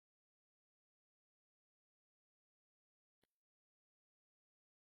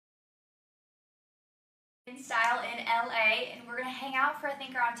In style in LA, and we're gonna hang out for I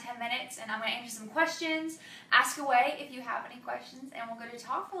think around 10 minutes, and I'm gonna answer some questions. Ask away if you have any questions, and we'll go to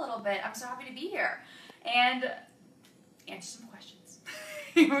talk for a little bit. I'm so happy to be here and answer some questions.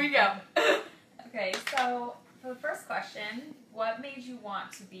 Here we go. Okay, so for the first question, what made you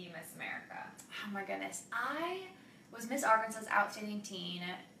want to be Miss America? Oh my goodness, I was Miss Arkansas's Outstanding Teen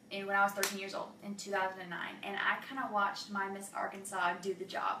when I was 13 years old in 2009, and I kind of watched my Miss Arkansas do the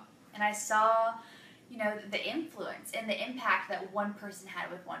job, and I saw the influence and the impact that one person had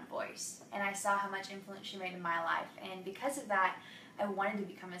with one voice. And I saw how much influence she made in my life. And because of that, I wanted to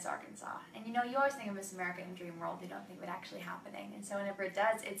become Miss Arkansas. And you always think of Miss America in dream world. You don't think of it actually happening. And so whenever it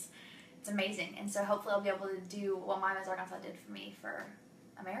does, it's amazing. And so hopefully I'll be able to do what my Miss Arkansas did for me for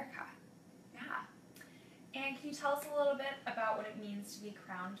America. Yeah. And can you tell us a little bit about what it means to be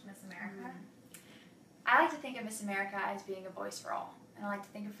crowned Miss America? I like to think of Miss America as being a voice for all. And I like to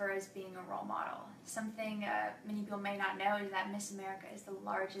think of her as being a role model. Something many people may not know is that Miss America is the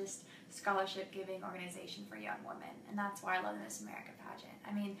largest scholarship-giving organization for young women, and that's why I love the Miss America pageant.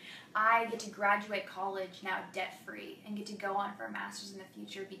 I mean, I get to graduate college now debt-free and get to go on for a master's in the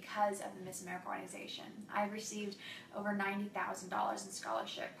future because of the Miss America organization. I've received over $90,000 in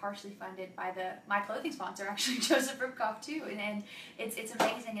scholarship, partially funded by my clothing sponsor, actually, Joseph Ribkoff, too. And it's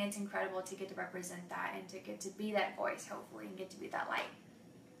amazing and it's incredible to get to represent that and to get to be that voice, hopefully, and get to be that light.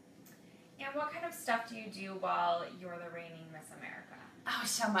 And what kind of stuff do you do while you're the reigning Miss America? Oh,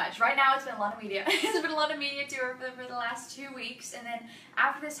 so much. Right now it's been a lot of media. It's been a lot of media tour for the last 2 weeks, and then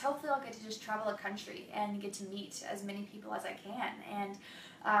after this hopefully I'll get to just travel the country and get to meet as many people as I can.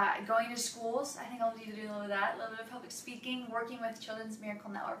 And going to schools, I think I'll need to do a little of that, a little bit of public speaking, working with Children's Miracle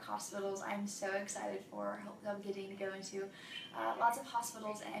Network hospitals. I'm so excited for. Hopefully I'm getting to go into lots of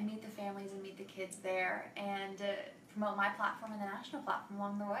hospitals and meet the families and meet the kids there, and promote my platform and the national platform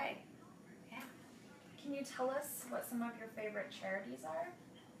along the way. Can you tell us what some of your favorite charities are?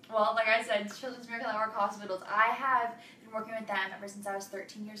 Well, like I said, Children's Miracle Network hospitals. I have been working with them ever since I was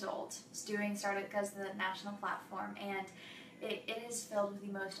 13 years old. Started because of the national platform, and it is filled with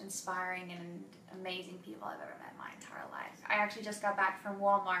the most inspiring and amazing people I've ever met in my entire life. I actually just got back from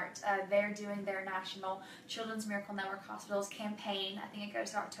Walmart. They're doing their national Children's Miracle Network Hospitals campaign. I think it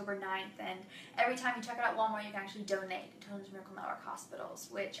goes to October 9th, and every time you check it out at Walmart, you can actually donate to Children's Miracle Network Hospitals,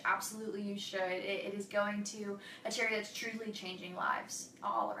 which absolutely you should. It is going to a charity that's truly changing lives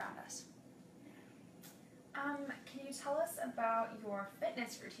all around us. Can you tell us about your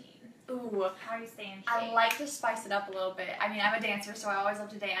fitness routine? Ooh. How do you stay in shape? I like to spice it up a little bit. I mean, I'm a dancer, so I always love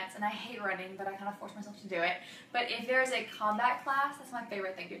to dance, and I hate running, but I kind of force myself to do it. But if there's a combat class, that's my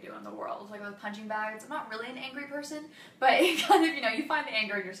favorite thing to do in the world. Like with punching bags. I'm not really an angry person, but it kind of, you find the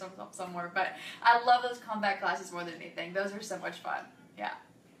anger in yourself somewhere. But I love those combat classes more than anything. Those are so much fun. Yeah.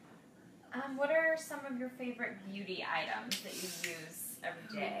 What are some of your favorite beauty items that you use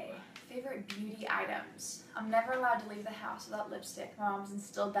every day? Favorite beauty items. I'm never allowed to leave the house without lipstick. My mom's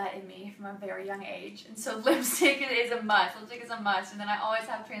instilled that in me from a very young age, and so lipstick is a must. Lipstick is a must, and then I always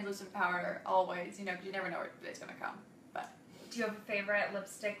have translucent powder, always, because you never know where it's going to come. But do you have a favorite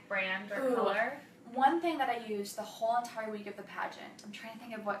lipstick brand or color? One thing that I used the whole entire week of the pageant, I'm trying to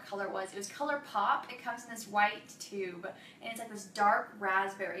think of what color it was. It was Color Pop. It comes in this white tube, and it's like this dark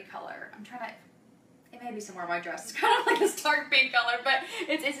raspberry color. It may be somewhere in my dress. It's kind of like this dark pink color, but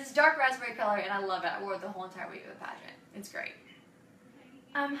it's this dark raspberry color, and I love it. I wore it the whole entire week of the pageant. It's great.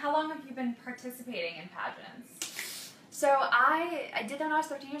 How long have you been participating in pageants? So I did that when I was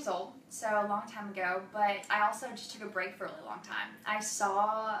 13 years old, so a long time ago, but I also just took a break for a really long time. I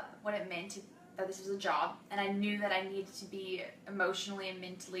saw what it meant that this was a job, and I knew that I needed to be emotionally and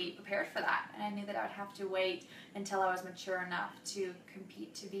mentally prepared for that, and I knew that I would have to wait until I was mature enough to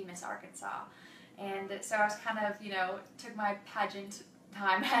compete to be Miss Arkansas. And so I was kind of, took my pageant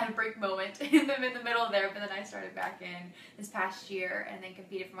time, had a break moment in the middle there, but then I started back in this past year and then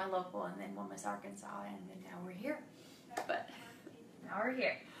competed for my local and then won Miss Arkansas, and then now we're here. But now we're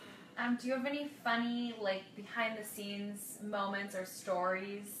here. Do you have any funny, behind the scenes moments or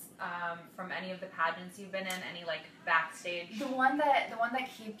stories from any of the pageants you've been in? Any backstage? The one that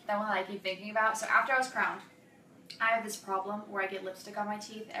I keep thinking about. So after I was crowned, I have this problem where I get lipstick on my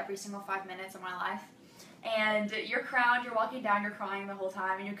teeth every single 5 minutes of my life. And you're crowned, you're walking down, you're crying the whole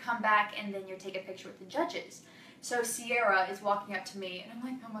time, and you come back and then you take a picture with the judges. So Sierra is walking up to me, and I'm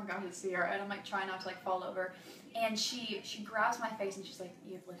like, oh my gosh, it's Sierra, and I'm trying not to fall over. And she grabs my face and she's like,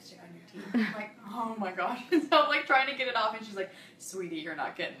 you have lipstick on your teeth. I'm like, oh my gosh. And so I'm trying to get it off, and she's like, sweetie, you're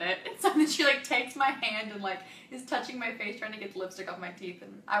not getting it. And so then she takes my hand and is touching my face, trying to get the lipstick off my teeth.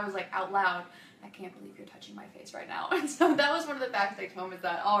 And I was out loud, I can't believe you're touching my face right now. And so that was one of the backstage moments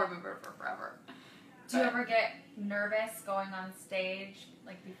that I'll remember for forever. Do you ever get nervous going on stage,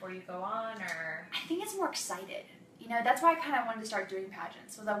 like before you go on, or? I think it's more excited. You know, that's why I kind of wanted to start doing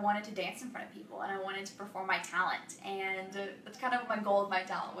pageants, was I wanted to dance in front of people and I wanted to perform my talent. And that's kind of my goal with my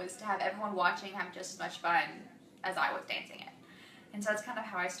talent, was to have everyone watching have just as much fun as I was dancing it. And so that's kind of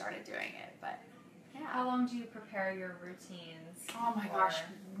how I started doing it. But yeah. How long do you prepare your routines? Oh my gosh,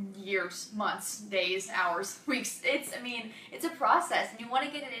 years, months, days, hours, weeks. It's a process, and you want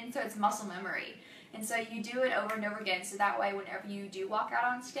to get it in so it's muscle memory. And so you do it over and over again, so that way whenever you do walk out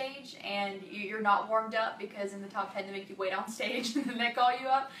on stage and you're not warmed up, because in the top 10 they make you wait on stage and then they call you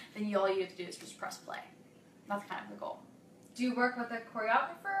up, then all you have to do is just press play. That's kind of the goal. Do you work with a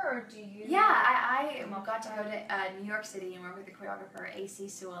choreographer, or do you? Yeah, I got to go to New York City and work with the choreographer AC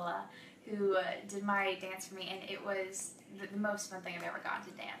Suella, who did my dance for me, and it was the most fun thing I've ever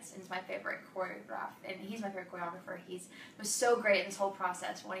gotten to dance. And he's my favorite choreographer, and he's my favorite choreographer. He was so great in this whole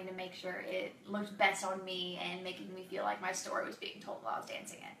process, wanting to make sure it looked best on me and making me feel like my story was being told while I was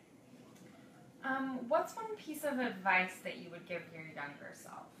dancing it. What's one piece of advice that you would give your younger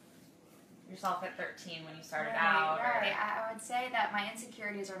self? Yourself at 13 when you started out? Right. I would say that my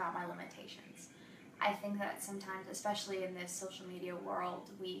insecurities are not my limitations. I think that sometimes, especially in this social media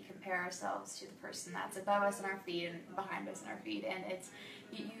world, we compare ourselves to the person that's above us in our feed and behind us in our feed, and it's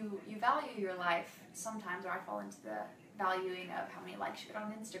you value your life sometimes, or I fall into the valuing of how many likes you get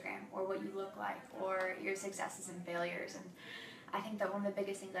on Instagram, or what you look like, or your successes and failures. And I think that one of the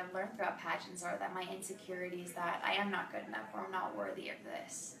biggest things I've learned throughout pageants are that my insecurities, that I am not good enough, or I'm not worthy of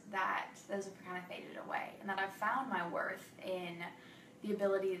this, that those have kind of faded away, and that I've found my worth in the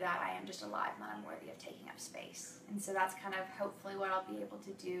ability that I am just alive and that I'm worthy of taking up space. And so that's kind of hopefully what I'll be able to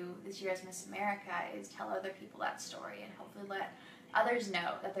do this year as Miss America, is tell other people that story and hopefully let others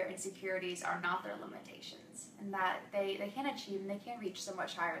know that their insecurities are not their limitations, and that they can achieve and they can reach so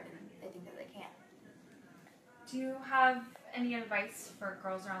much higher than they think that they can. Do you have any advice for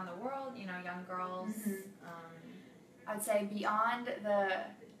girls around the world, young girls? I would say beyond the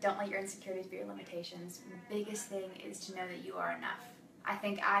don't let your insecurities be your limitations, the biggest thing is to know that you are enough. I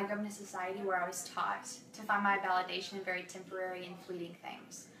think I grew up in a society where I was taught to find my validation in very temporary and fleeting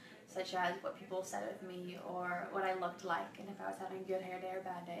things, such as what people said of me or what I looked like, and if I was having a good hair day or a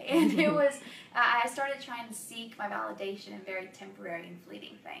bad day. And I started trying to seek my validation in very temporary and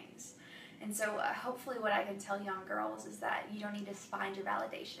fleeting things. And so hopefully what I can tell young girls is that you don't need to find your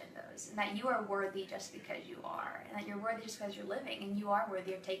validation in those, and that you are worthy just because you are, and that you're worthy just because you're living, and you are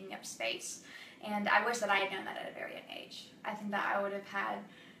worthy of taking up space. And I wish that I had known that at a very young age. I think that I would have had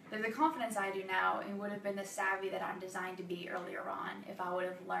the confidence I do now, and would have been the savvy that I'm designed to be earlier on, if I would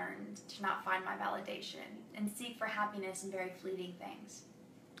have learned to not find my validation and seek for happiness in very fleeting things.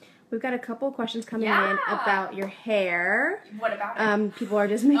 We've got a couple of questions coming in about your hair. What about it? People are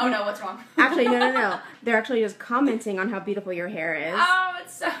just making... Oh, no, what's wrong? Actually, no. They're actually just commenting on how beautiful your hair is. Oh,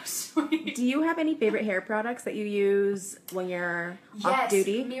 it's so sweet. Do you have any favorite hair products that you use when you're off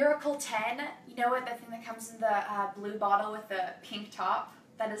duty? Yes, Miracle 10. You know what? The thing that comes in the blue bottle with the pink top?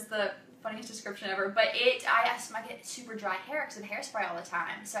 That is the funniest description ever. But I get super dry hair because of hairspray all the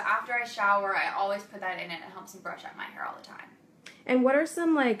time. So after I shower, I always put that in, and it helps me brush out my hair all the time. And what are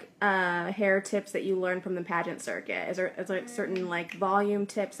some hair tips that you learned from the pageant circuit? Is there certain volume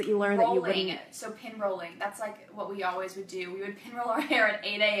tips that you learned that you wouldn't? So pin rolling. That's what we always would do. We would pin roll our hair at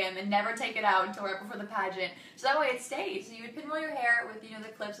 8 a.m. and never take it out until right before the pageant. So that way it stays. So you would pin roll your hair with the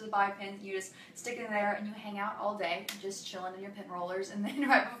clips of the bobby pins. You just stick it in there and you hang out all day, just chilling in your pin rollers. And then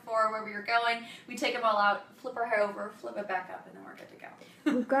right before wherever you're going, we take them all out, flip our hair over, flip it back up, and then we're good to go.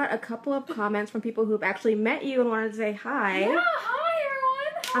 We've got a couple of comments from people who've actually met you and wanted to say hi. Yeah, hi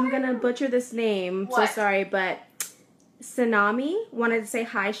everyone. Hi. I'm going to butcher this name, What? so sorry, but Sanami wanted to say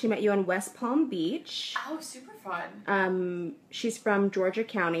hi. She met you in West Palm Beach. Oh, super fun. She's from Georgia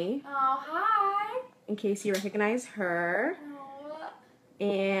County, Oh, hi. in case you recognize her. Oh.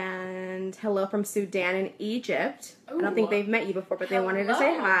 And hello from Sudan and Egypt. Ooh. I don't think they've met you before, but they wanted to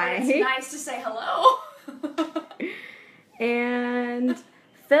say hi. It's nice to say hello. And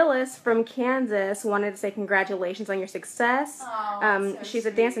Phyllis from Kansas wanted to say congratulations on your success. Oh, so she's a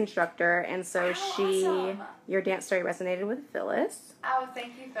sweet. dance instructor, and so Awesome. your dance story resonated with Phyllis. Oh,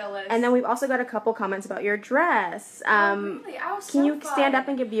 thank you, Phyllis. And then we've also got a couple comments about your dress. Really? Oh, so Can you fun. stand up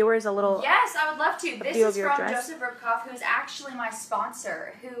and give viewers a little... Yes, I would love to. This view of is your from dress? Joseph Ribkoff, who's actually my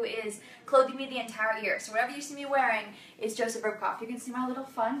sponsor, who is clothing me the entire year. So whatever you see me wearing is Joseph Ribkoff. You can see my little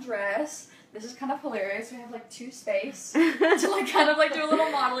fun dress. This is kind of hilarious. We have 2 space to kind of do a little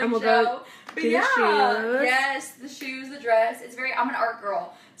modeling And we'll show. go But to the shoes. Yes, the shoes, the dress. I'm an art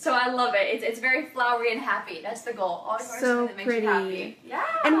girl. So I love it. It's very flowery and happy. That's the goal. Always wear So something that makes pretty. you happy. Yeah.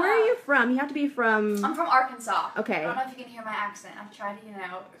 And where are you from? You have to be from. I'm from Arkansas. Okay. I don't know if you can hear my accent. I've tried to,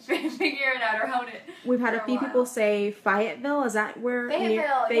 figure it out or hone it. We've had a for few while. people say Fayetteville. Is that where?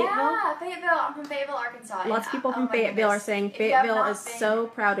 Fayetteville. Fayetteville? Yeah, Fayetteville. I'm from Fayetteville, Arkansas. Lots of And, people oh from my Fayetteville goodness. are saying If you have Fayetteville not is been- so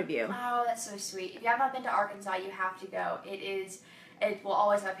proud of you. Oh, that's so sweet. If you have not been to Arkansas, you have to go. It will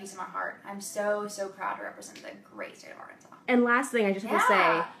always have a piece of my heart. I'm so proud to represent the great state of Arkansas. And last thing I just want to say,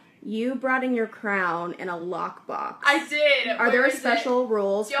 Yeah. you brought in your crown in a lockbox. I did. Are there special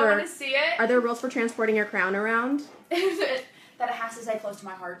rules Do y'all for? want to see it? Are there rules for transporting your crown around? That it has to stay close to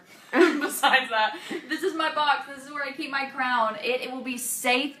my heart. Besides that, this is my box. This is where I keep my crown. It will be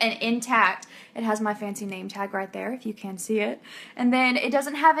safe and intact. It has my fancy name tag right there, if you can see it. And then it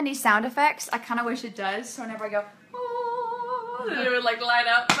doesn't have any sound effects. I kind of wish it does. So whenever I go, oh, it would like light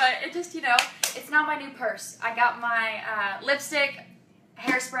up. But it just, it's not my new purse. I got my lipstick,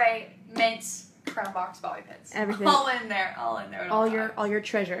 hairspray, mints, crown box, bobby pins. Everything. All in there. All in there. at All times. your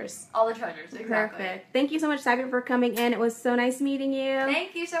treasures. All the treasures. Exactly. Perfect. Thank you so much, Sabia, for coming in. It was so nice meeting you.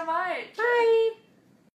 Thank you so much. Bye.